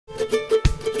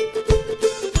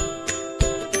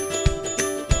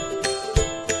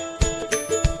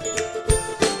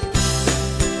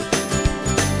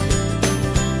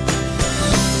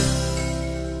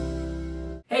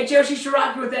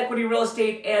equity real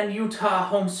estate and Utah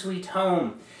home sweet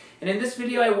home. And in this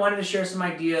video, I wanted to share some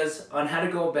ideas on how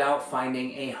to go about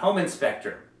finding a home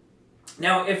inspector.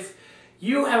 Now, if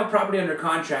you have a property under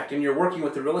contract and you're working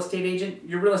with a real estate agent,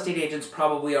 your real estate agent's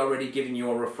probably already giving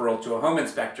you a referral to a home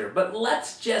inspector. But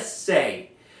let's just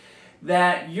say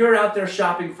that you're out there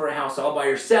shopping for a house all by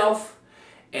yourself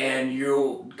and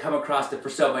you come across the for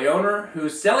sale by owner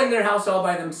who's selling their house all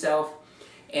by themselves,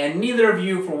 and neither of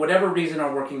you, for whatever reason,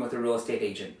 are working with a real estate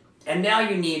agent. And now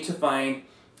you need to find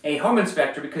a home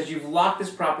inspector because you've locked this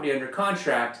property under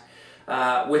contract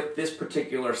with this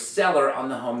particular seller on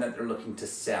the home that they're looking to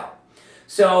sell.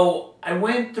 So I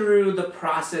went through the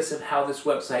process of how this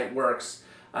website works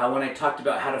when I talked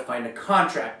about how to find a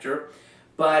contractor.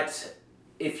 But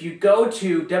if you go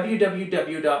to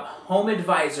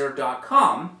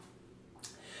www.homeadvisor.com,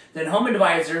 then Home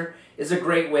Advisor is a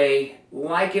great way,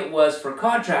 like it was for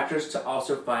contractors, to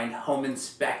also find home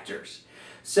inspectors.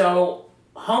 So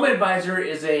Home Advisor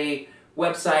is a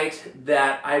website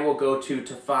that I will go to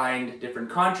find different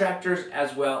contractors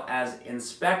as well as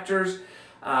inspectors.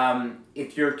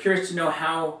 If you're curious to know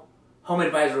how Home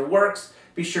Advisor works,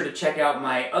 be sure to check out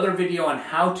my other video on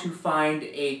how to find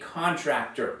a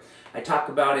contractor. I talk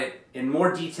about it in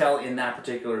more detail in that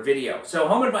particular video. So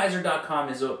homeadvisor.com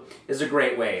is a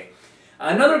great way.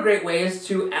 Another great way is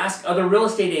to ask other real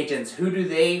estate agents, who do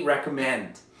they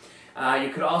recommend? You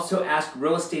could also ask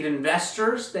real estate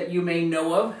investors that you may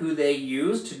know of, who they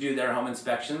use to do their home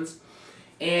inspections.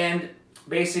 And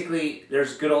basically,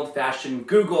 there's good old-fashioned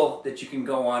Google that you can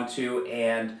go on to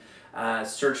and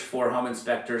search for home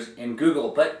inspectors in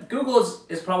Google. But Google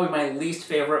is probably my least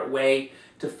favorite way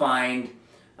to find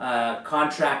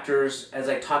contractors. As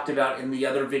I talked about in the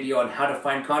other video on how to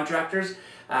find contractors,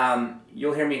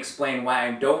 you'll hear me explain why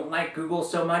I don't like Google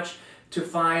so much to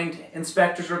find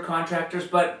inspectors or contractors,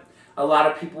 but a lot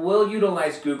of people will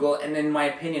utilize Google, and in my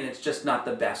opinion, it's just not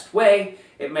the best way.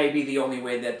 It may be the only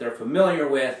way that they're familiar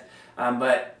with,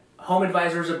 but Home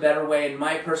Advisor is a better way, in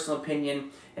my personal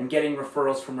opinion, in getting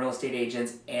referrals from real estate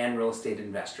agents and real estate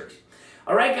investors.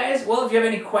 All right, guys, well, if you have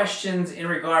any questions in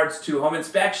regards to home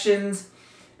inspections,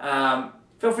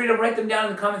 feel free to write them down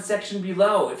in the comment section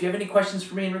below. If you have any questions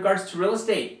for me in regards to real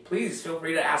estate, please feel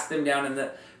free to ask them down in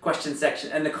the question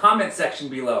section and the comment section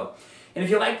below. And if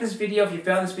you like this video, if you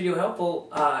found this video helpful,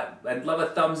 I'd love a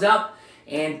thumbs up.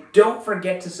 And don't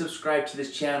forget to subscribe to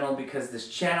this channel, because this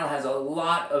channel has a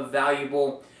lot of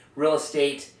valuable real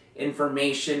estate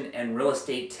information and real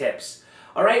estate tips.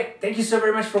 All right, thank you so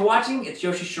very much for watching. It's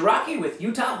Yoshi Shiraki with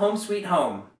Utah Home Sweet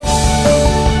Home.